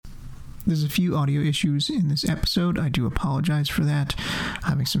There's a few audio issues in this episode. I do apologize for that.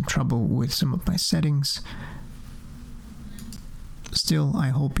 Having some trouble with some of my settings. Still, I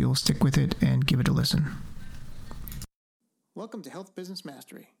hope you'll stick with it and give it a listen. Welcome to Health Business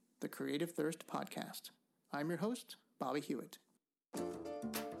Mastery, the Creative Thirst podcast. I'm your host, Bobby Hewitt.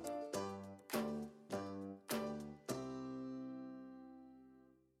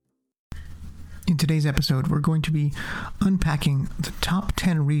 In today's episode, we're going to be unpacking the top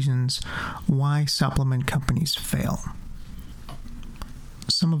 10 reasons why supplement companies fail.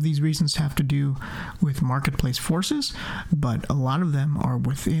 Some of these reasons have to do with marketplace forces, but a lot of them are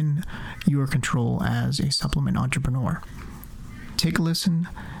within your control as a supplement entrepreneur. Take a listen,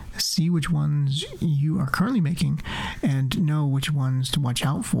 see which ones you are currently making, and know which ones to watch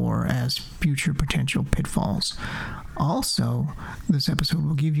out for as future potential pitfalls. Also, this episode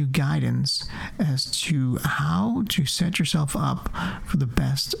will give you guidance as to how to set yourself up for the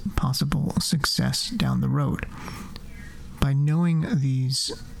best possible success down the road. By knowing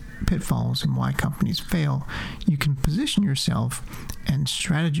these pitfalls and why companies fail, you can position yourself and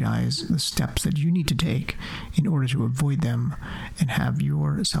strategize the steps that you need to take in order to avoid them and have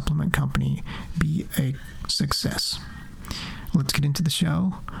your supplement company be a success. Let's get into the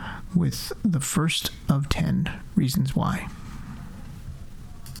show with the first of 10 reasons why.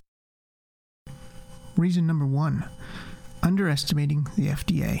 Reason number 1, underestimating the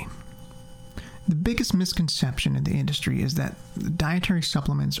FDA. The biggest misconception in the industry is that dietary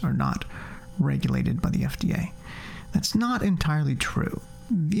supplements are not regulated by the FDA. That's not entirely true.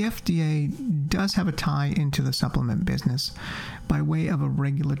 The FDA does have a tie into the supplement business by way of a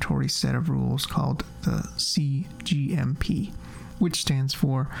regulatory set of rules called the CGMP, which stands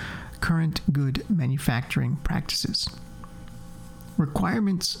for Current Good Manufacturing Practices.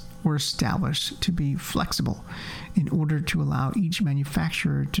 Requirements were established to be flexible in order to allow each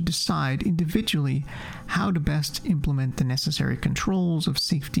manufacturer to decide individually how to best implement the necessary controls of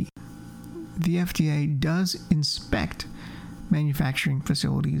safety. The FDA does inspect manufacturing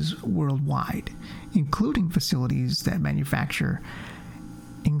facilities worldwide, including facilities that manufacture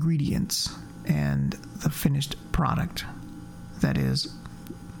ingredients and the finished product, that is,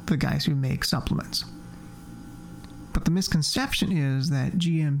 the guys who make supplements. But the misconception is that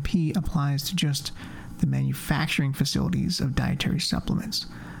GMP applies to just the manufacturing facilities of dietary supplements.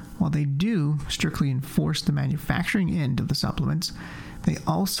 While they do strictly enforce the manufacturing end of the supplements, they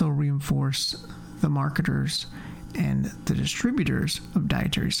also reinforce the marketers and the distributors of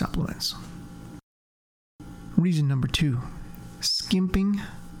dietary supplements. Reason number 2, skimping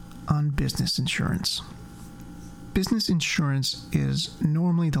on business insurance. Business insurance is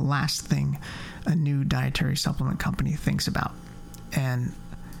normally the last thing a new dietary supplement company thinks about, and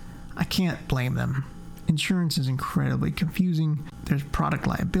I can't blame them. Insurance is incredibly confusing. There's product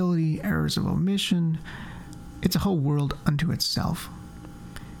liability, errors of omission. It's a whole world unto itself.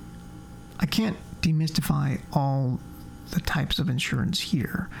 I can't demystify all the types of insurance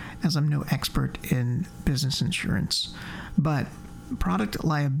here, as I'm no expert in business insurance, but product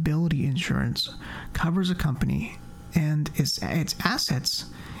liability insurance covers a company and its assets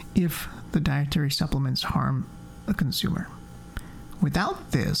if the dietary supplements harm a consumer.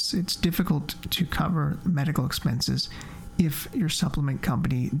 Without this, it's difficult to cover medical expenses if your supplement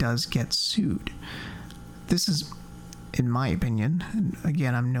company does get sued. This is, in my opinion, and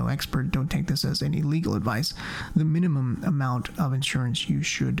again, I'm no expert, don't take this as any legal advice, the minimum amount of insurance you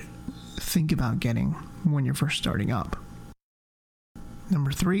should think about getting when you're first starting up.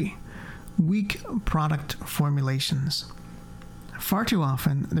 Number 3, weak product formulations. Far too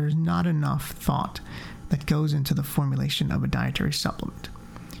often, there's not enough thought that goes into the formulation of a dietary supplement.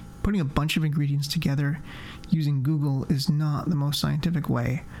 Putting a bunch of ingredients together using Google is not the most scientific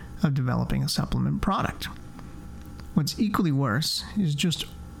way of developing a supplement product. What's equally worse is just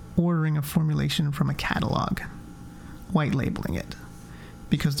ordering a formulation from a catalog, white labeling it,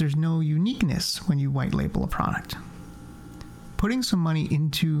 because there's no uniqueness when you white label a product. Putting some money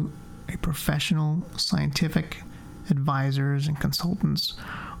into a professional, scientific advisors and consultants,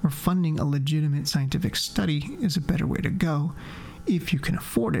 or funding a legitimate scientific study is a better way to go if you can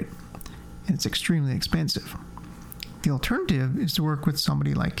afford it, and it's extremely expensive. The alternative is to work with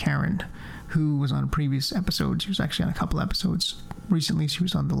somebody like Karen, who was on previous episodes. She was actually on a couple episodes recently. She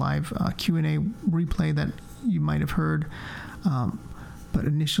was on the live Q&A replay that you might have heard. But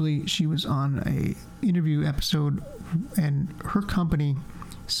initially, she was on a interview episode, and her company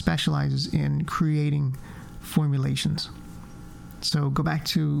specializes in creating formulations. So go back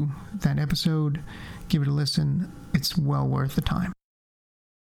to that episode, give it a listen. It's well worth the time.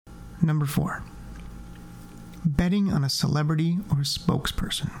 Number 4, betting on a celebrity or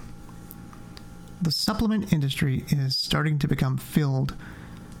spokesperson. The supplement industry is starting to become filled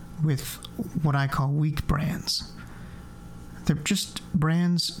with what I call weak brands. They're just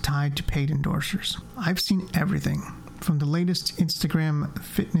brands tied to paid endorsers. I've seen everything from the latest Instagram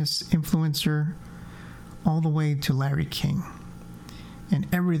fitness influencer all the way to Larry King and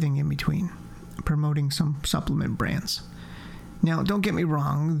everything in between, promoting some supplement brands. Now, don't get me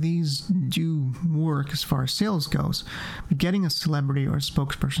wrong, these do work as far as sales goes, but getting a celebrity or a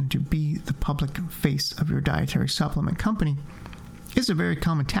spokesperson to be the public face of your dietary supplement company is a very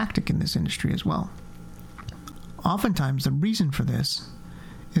common tactic in this industry as well. Oftentimes, the reason for this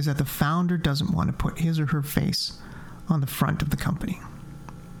is that the founder doesn't want to put his or her face on the front of the company.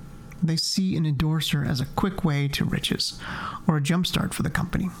 They see an endorser as a quick way to riches or a jumpstart for the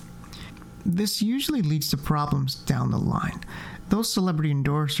company. This usually leads to problems down the line. Those celebrity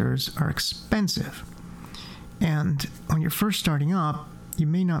endorsers are expensive, and when you're first starting up, you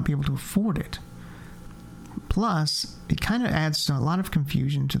may not be able to afford it. Plus, it kind of adds to a lot of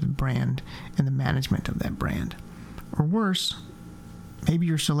confusion to the brand and the management of that brand. Or worse, maybe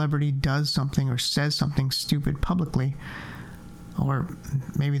your celebrity does something or says something stupid publicly, or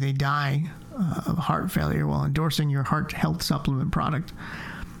maybe they die of heart failure while endorsing your heart health supplement product.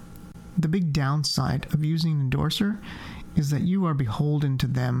 The big downside of using an endorser is that you are beholden to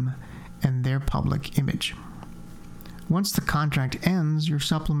them and their public image. Once the contract ends, your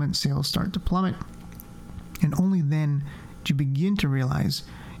supplement sales start to plummet, and only then do you begin to realize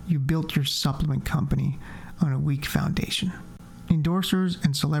you built your supplement company on a weak foundation. Endorsers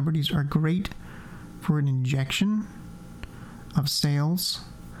and celebrities are great for an injection of sales,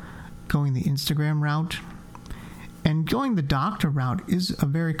 going the Instagram route, and going the doctor route is a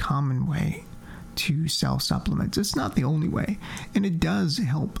very common way to sell supplements. It's not the only way, and it does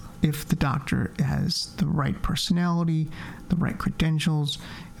help if the doctor has the right personality, the right credentials,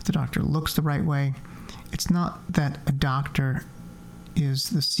 if the doctor looks the right way. It's not that a doctor is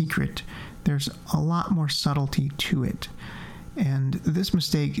the secret. There's a lot more subtlety to it, and this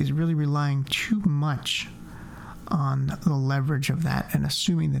mistake is really relying too much on the leverage of that and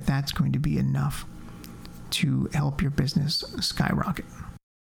assuming that that's going to be enough to help your business skyrocket.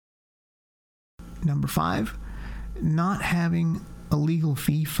 Number 5, not having a legal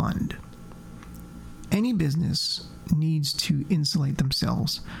fee fund. Any business needs to insulate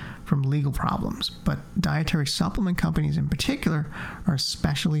themselves from legal problems, but dietary supplement companies in particular are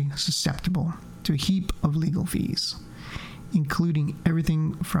especially susceptible to a heap of legal fees, including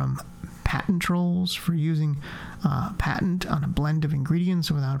everything from patent trolls for using a patent on a blend of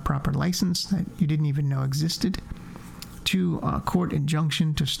ingredients without a proper license that you didn't even know existed, to a court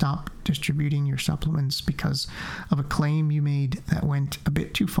injunction to stop distributing your supplements because of a claim you made that went a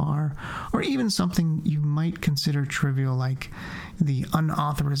bit too far, or even something you might consider trivial like the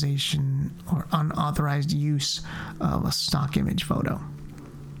unauthorization or unauthorized use of a stock image photo.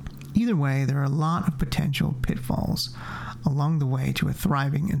 Either way, there are a lot of potential pitfalls along the way to a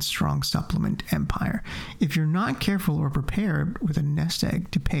thriving and strong supplement empire. If you're not careful or prepared with a nest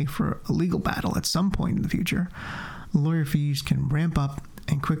egg to pay for a legal battle at some point in the future, lawyer fees can ramp up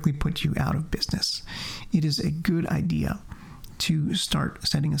and quickly put you out of business. It is a good idea to start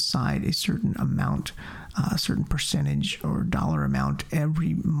setting aside a certain amount, a certain percentage or dollar amount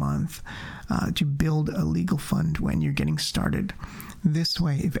every month to build a legal fund when you're getting started. This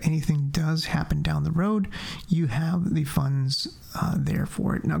way, if anything does happen down the road, you have the funds there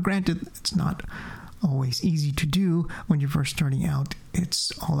for it. Now, granted, it's not always easy to do when you're first starting out.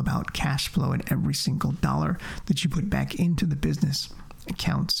 It's all about cash flow, and every single dollar that you put back into the business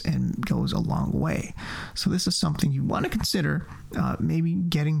counts and goes a long way. So this is something you want to consider maybe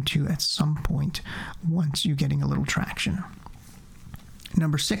getting to at some point once you're getting a little traction.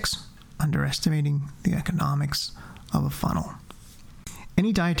 Number 6, underestimating the economics of a funnel.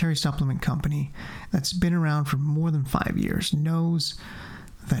 Any dietary supplement company that's been around for more than 5 years knows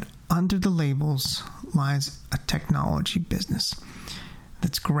that under the labels lies a technology business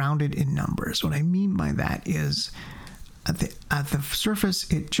that's grounded in numbers. What I mean by that is at the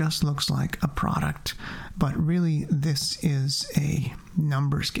surface, it just looks like a product, but really this is a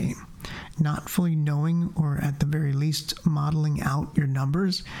numbers game. Not fully knowing, or at the very least modeling out your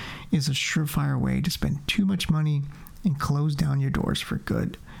numbers, is a surefire way to spend too much money and close down your doors for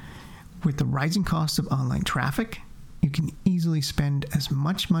good. With the rising costs of online traffic, you can easily spend as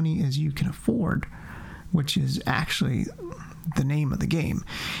much money as you can afford, which is actually the name of the game,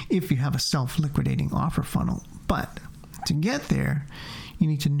 if you have a self-liquidating offer funnel. But to get there, you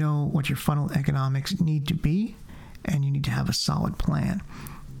need to know what your funnel economics need to be, and you need to have a solid plan.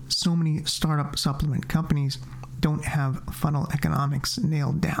 So many startup supplement companies don't have funnel economics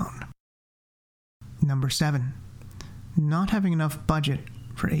nailed down. Number 7, not having enough budget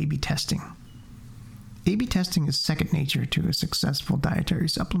for A/B testing. A/B testing is second nature to a successful dietary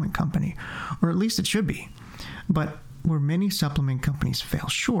supplement company, or at least it should be. But where many supplement companies fail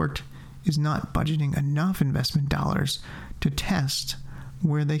short is not budgeting enough investment dollars to test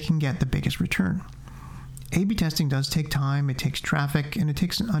where they can get the biggest return. A/B testing does take time, it takes traffic, and it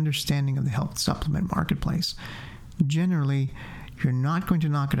takes an understanding of the health supplement marketplace. Generally, you're not going to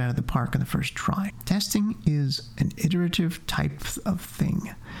knock it out of the park on the first try. Testing is an iterative type of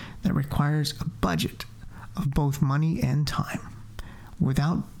thing that requires a budget of both money and time.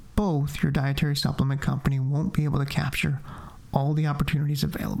 Without both, your dietary supplement company won't be able to capture all the opportunities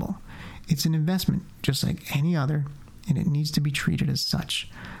available. It's an investment just like any other, and it needs to be treated as such,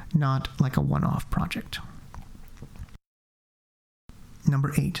 not like a one-off project.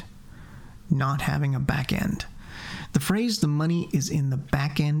 Number 8, not having a back end. The phrase "the money is in the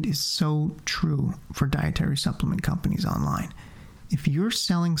back end" is so true for dietary supplement companies online. If you're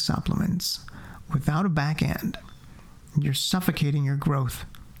selling supplements without a back end, you're suffocating your growth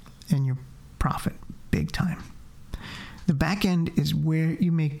and your profit big time. The back end is where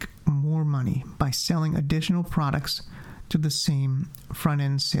you make more money by selling additional products to the same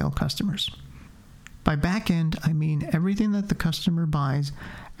front-end sale customers. By back end, I mean everything that the customer buys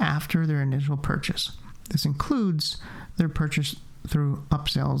after their initial purchase. This includes their purchase through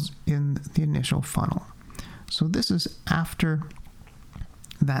upsells in the initial funnel. So this is after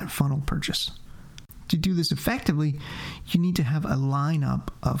that funnel purchase. To do this effectively, you need to have a lineup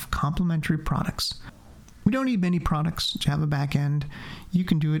of complementary products. We don't need many products to have a back end. You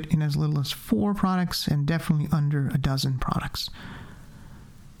can do it in as little as 4 products and definitely under a dozen products.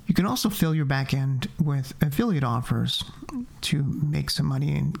 You can also fill your back end with affiliate offers to make some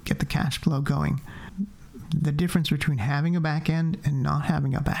money and get the cash flow going. The difference between having a back end and not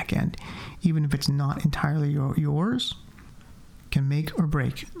having a back end, even if it's not entirely yours, can make or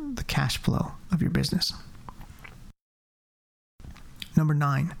break the cash flow of your business. Number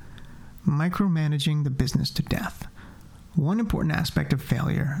 9, micromanaging the business to death. One important aspect of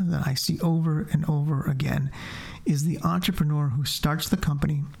failure that I see over and over again is the entrepreneur who starts the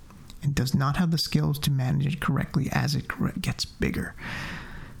company and does not have the skills to manage it correctly as it gets bigger.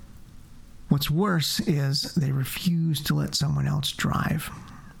 What's worse is they refuse to let someone else drive,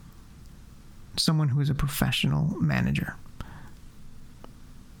 someone who is a professional manager.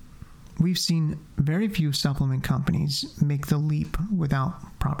 We've seen very few supplement companies make the leap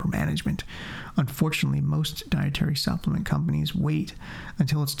without proper management. Unfortunately, most dietary supplement companies wait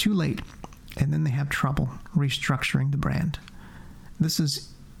until it's too late, and then they have trouble restructuring the brand. This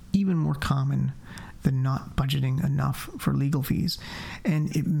is even more common than not budgeting enough for legal fees.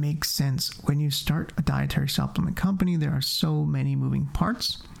 And it makes sense. When you start a dietary supplement company, there are so many moving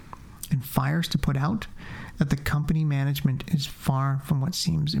parts and fires to put out that the company management is far from what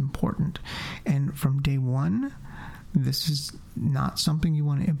seems important. And from day one, this is not something you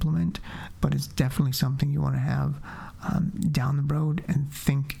want to implement, but it's definitely something you want to have down the road and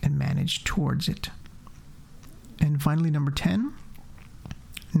think and manage towards it. And finally, number 10,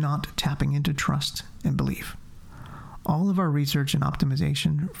 not tapping into trust and belief. All of our research and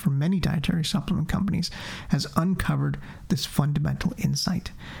optimization for many dietary supplement companies has uncovered this fundamental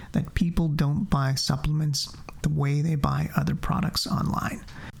insight that people don't buy supplements the way they buy other products online.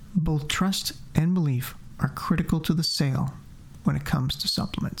 Both trust and belief are critical to the sale when it comes to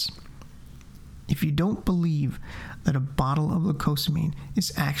supplements. If you don't believe that a bottle of glucosamine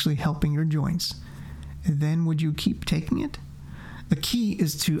is actually helping your joints, then would you keep taking it? The key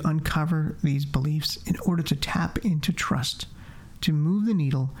is to uncover these beliefs in order to tap into trust, to move the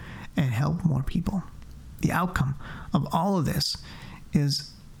needle and help more people. The outcome of all of this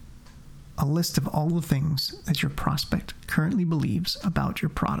is a list of all the things that your prospect currently believes about your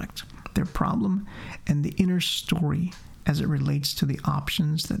product, their problem, and the inner story as it relates to the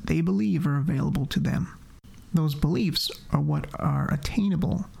options that they believe are available to them. Those beliefs are what are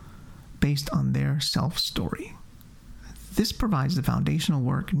attainable based on their self-story. This provides the foundational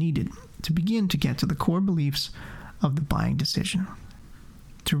work needed to begin to get to the core beliefs of the buying decision.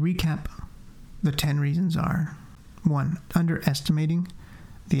 To recap, the 10 reasons are: 1. Underestimating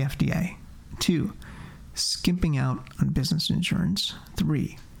the FDA. 2. Skimping out on business insurance.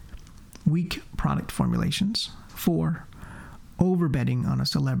 3. Weak product formulations. 4. Overbetting on a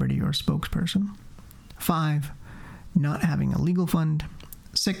celebrity or spokesperson. 5. Not having a legal fund.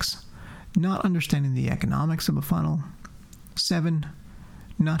 6. Not understanding the economics of a funnel. 7.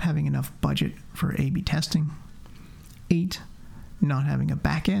 Not having enough budget for A/B testing. 8. Not having a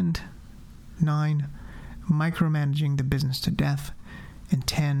back end. 9. Micromanaging the business to death. And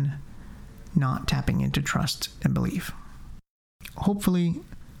 10. not tapping into trust and belief. Hopefully,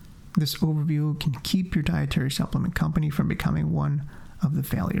 this overview can keep your dietary supplement company from becoming one of the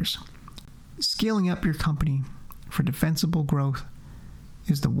failures. Scaling up your company for defensible growth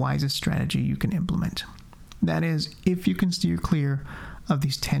is the wisest strategy you can implement. That is, if you can steer clear of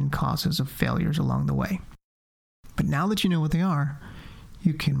these 10 causes of failures along the way. But now that you know what they are,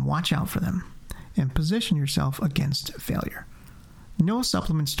 you can watch out for them and position yourself against failure. No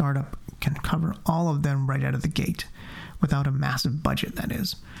supplement startup can cover all of them right out of the gate without a massive budget, that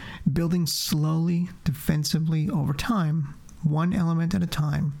is. Building slowly, defensively over time, one element at a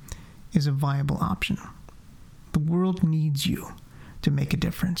time, is a viable option. The world needs you to make a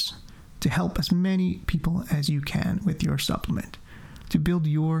difference, to help as many people as you can with your supplement, to build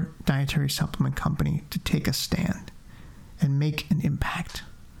your dietary supplement company to take a stand and make an impact.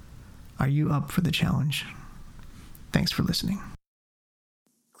 Are you up for the challenge? Thanks for listening.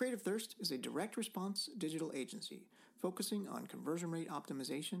 Creative Thirst is a direct response digital agency focusing on conversion rate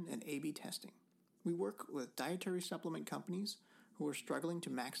optimization and A/B testing. We work with dietary supplement companies who are struggling to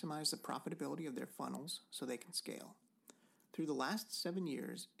maximize the profitability of their funnels so they can scale. Through the last 7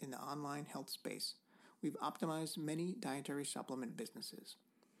 years in the online health space, we've optimized many dietary supplement businesses.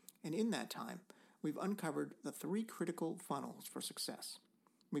 And in that time, we've uncovered the 3 critical funnels for success.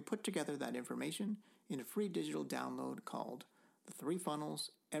 We put together that information in a free digital download called The 3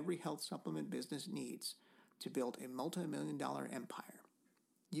 Funnels Every Health Supplement Business Needs to Build a Multi-million-dollar Empire.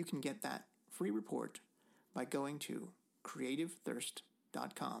 You can get that free report by going to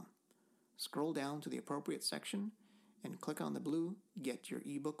creativethirst.com. Scroll down to the appropriate section and click on the blue Get Your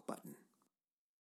ebook button.